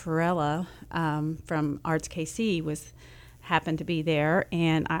 Anna Farella from Arts KC happened to be there,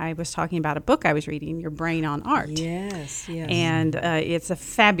 and I was talking about a book I was reading, Your Brain on Art. Yes. And it's a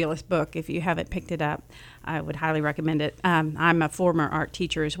fabulous book. If you haven't picked it up, I would highly recommend it. I'm a former art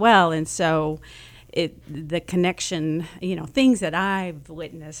teacher as well, and so the connection, things that I've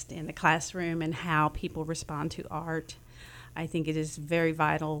witnessed in the classroom and how people respond to art, I think it is very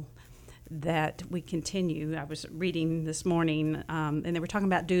vital that we continue. I was reading this morning, and they were talking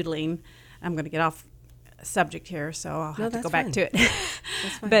about doodling. I'm going to get off subject here, so I'll have to go back to it.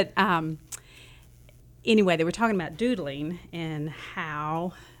 That's fine. But anyway, they were talking about doodling and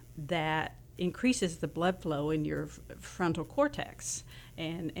how that increases the blood flow in your frontal cortex,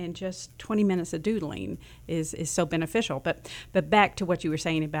 and just 20 minutes of doodling is so beneficial. But back to what you were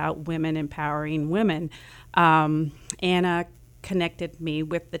saying about women empowering women, Anna connected me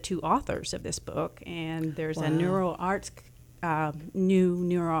with the two authors of this book, and there's a new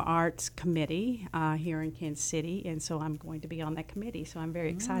neuro arts committee here in Kansas City, and so I'm going to be on that committee. So I'm very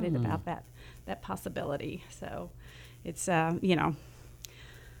excited about that possibility. So it's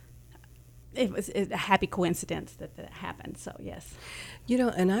it was a happy coincidence that happened. So yes,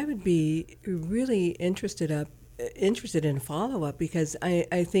 and I would be really interested in follow-up, because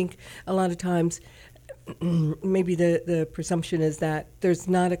I think a lot of times maybe the presumption is that there's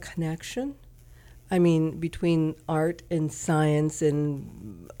not a connection. I mean, between art and science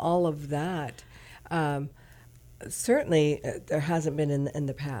and all of that. Certainly, there hasn't been in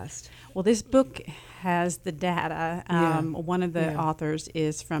the past. Well, this book has the data. One of the authors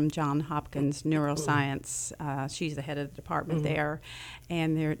is from Johns Hopkins Neuroscience. She's the head of the department there,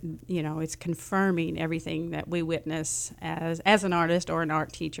 and it's confirming everything that we witness as an artist or an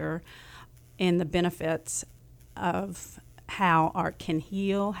art teacher, and the benefits of how art can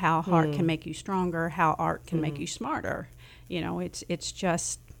heal, how art can make you stronger, how art can make you smarter.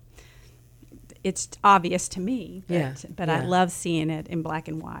 It's obvious to me, but I love seeing it in black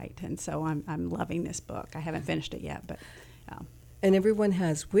and white, and so I'm loving this book. I haven't finished it yet, but. And everyone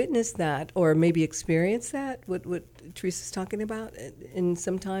has witnessed that, or maybe experienced that, what Teresa's talking about in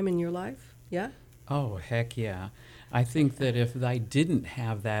some time in your life, yeah? Oh, heck yeah. I think that if I didn't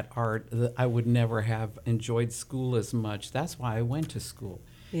have that art, I would never have enjoyed school as much. That's why I went to school.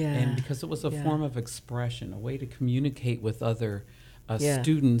 Yeah. And because it was a form of expression, a way to communicate with other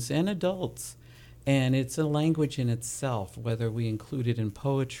students and adults. And it's a language in itself, whether we include it in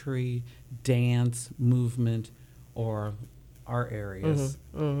poetry, dance, movement, or our areas.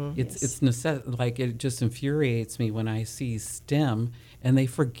 It's like, it just infuriates me when I see STEM and they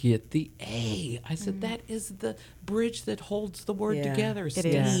forget the A. I said, that is the bridge that holds the word together. It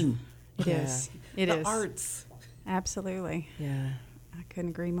STEAM. It is. It is. The arts. Absolutely. Yeah. I couldn't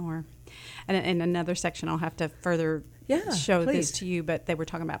agree more. And in another section, I'll have to further show this to you, but they were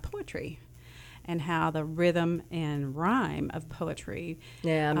talking about poetry and how the rhythm and rhyme of poetry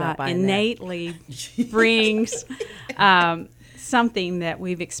innately brings something that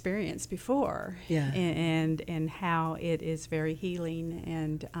we've experienced before, and how it is very healing.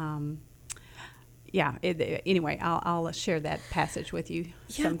 And anyway, I'll share that passage with you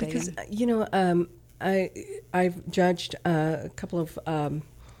someday. Because I've judged a couple of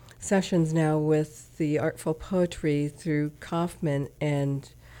sessions now with the Artful Poetry through Kaufman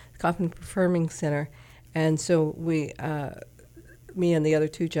and Kaufman Performing Center, and so we, me and the other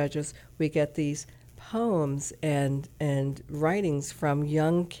two judges, we get these poems and writings from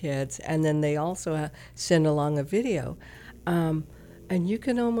young kids, and then they also send along a video, and you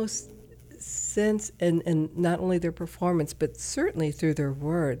can almost sense, in not only their performance, but certainly through their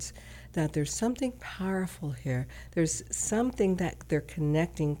words, that there's something powerful here. There's something that they're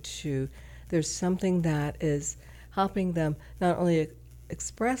connecting to. There's something that is helping them not only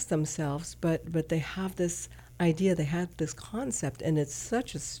express themselves, but they have this idea, they have this concept, and it's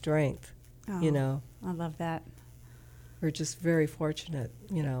such a strength, I love that. We're just very fortunate,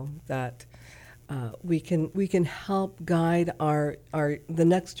 that we can help guide the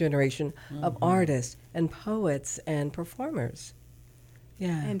next generation of artists and poets and performers.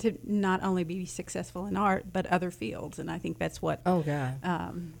 Yeah. And to not only be successful in art, but other fields. And I think that's what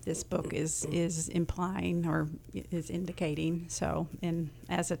this book is implying or is indicating. So, and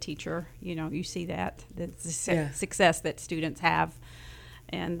as a teacher, you see that, the success that students have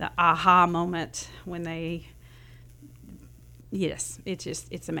and the aha moment when they, it's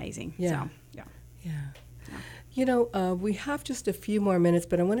amazing. Yeah. So, we have just a few more minutes,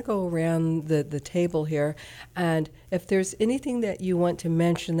 but I want to go around the table here. And if there's anything that you want to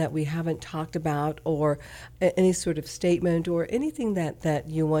mention that we haven't talked about, or any sort of statement or anything that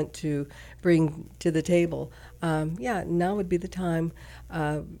you want to bring to the table, now would be the time.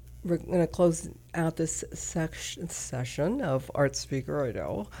 We're going to close out this session of Artspeak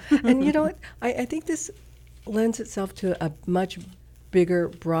Radio. And you know what? I think this lends itself to a much bigger,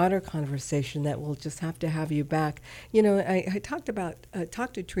 broader conversation that we'll just have to have you back. I talked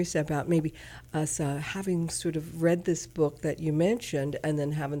to Teresa about maybe us having sort of read this book that you mentioned and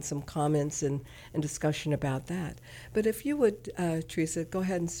then having some comments and discussion about that. But if you would, Teresa, go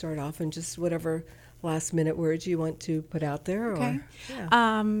ahead and start off and just whatever last minute words you want to put out there. Okay.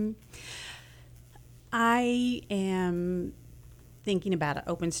 I am thinking about an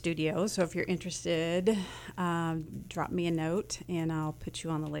open studio. So if you're interested, drop me a note and I'll put you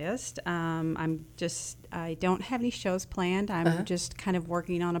on the list. I don't have any shows planned. I'm just kind of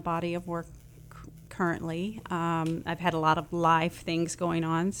working on a body of work currently. I've had a lot of live things going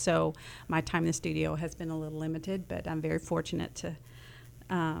on, so my time in the studio has been a little limited, but I'm very fortunate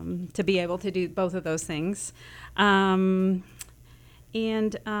to be able to do both of those things.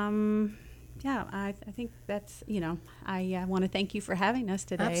 Yeah, I think that's, I want to thank you for having us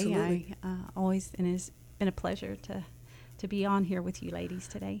today. Absolutely. And it's been a pleasure to be on here with you ladies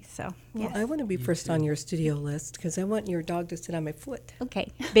today. So, well, yes. I want to be first on your studio list because I want your dog to sit on my foot.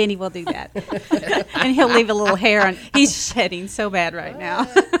 Okay, Benny will do that. And he'll leave a little hair on. He's shedding so bad right now.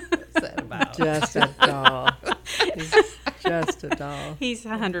 What's that about? Just a doll. He's just a doll. He's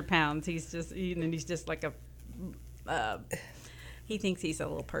 100 pounds. He's just like a... he thinks he's a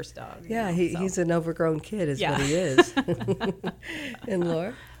little purse dog. Yeah, he's an overgrown kid is what he is. And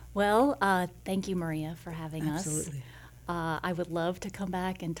Laura? Well, thank you, Maria, for having us. Absolutely. I would love to come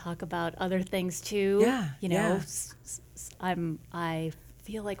back and talk about other things too. Yeah, I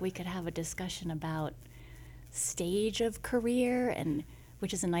feel like we could have a discussion about stage of career, and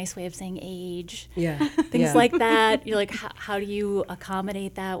which is a nice way of saying age. Yeah, things like that. You're like, how do you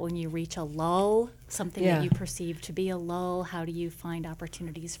accommodate that when you reach a lull, something that you perceive to be a lull? How do you find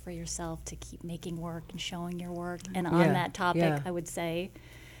opportunities for yourself to keep making work and showing your work? And on that topic, I would say,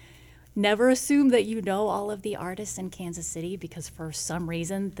 never assume that you know all of the artists in Kansas City, because for some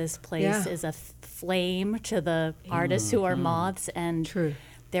reason this place is a flame to the artists who are moths. And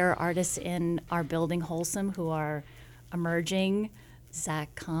there are artists in our building, Wholesome, who are emerging.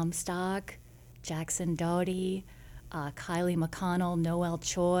 Zach Comstock, Jackson Doty, Kylie McConnell, Noel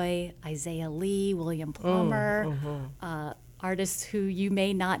Choi, Isaiah Lee, William Plummer, artists who you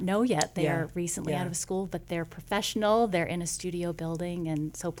may not know yet. They are recently out of school, but they're professional. They're in a studio building,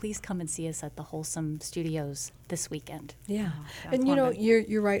 and so please come and see us at the Wholesome Studios this weekend. Yeah, and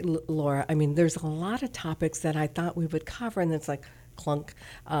you're right, Laura. I mean, there's a lot of topics that I thought we would cover, and it's like clunk,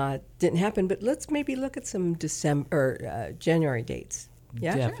 didn't happen. But let's maybe look at some January dates.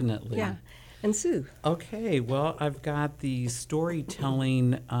 Yeah, definitely. Yeah. And Sue. Okay, well, I've got the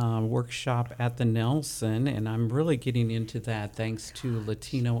storytelling workshop at the Nelson, and I'm really getting into that thanks to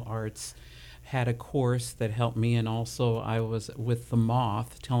Latino Arts. Had a course that helped me, and also I was with the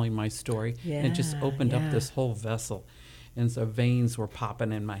Moth telling my story, and it just opened up this whole vessel. And so veins were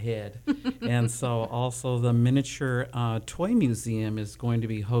popping in my head. And so also the Miniature Toy Museum is going to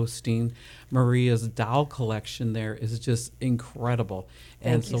be hosting Maria's doll collection there is just incredible.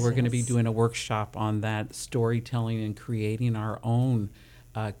 And so we're going to be doing a workshop on that, storytelling and creating our own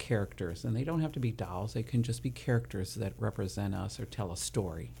characters. And they don't have to be dolls. They can just be characters that represent us or tell a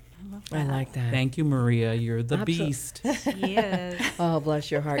story. I like that. Thank you, Maria. You're the beast. Yes. Oh, bless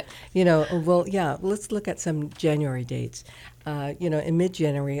your heart. Let's look at some January dates. In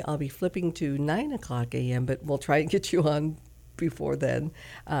mid-January, I'll be flipping to 9 o'clock a.m., but we'll try and get you on before then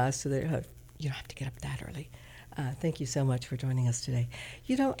so that you don't have to get up that early. Thank you so much for joining us today.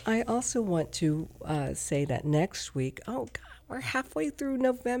 I also want to say that next week, we're halfway through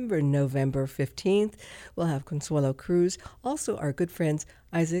November 15th. We'll have Consuelo Cruz, also our good friends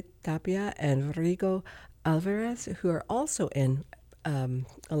Isaac Tapia and Rigo Alvarez, who are also in A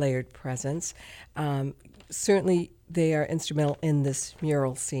Layered Presence. Certainly, they are instrumental in this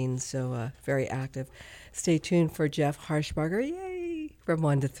mural scene, so very active. Stay tuned for Jeff Harshbarger, yay, from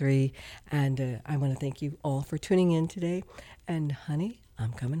 1 to 3. And I want to thank you all for tuning in today. And honey,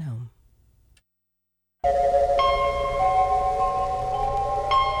 I'm coming home.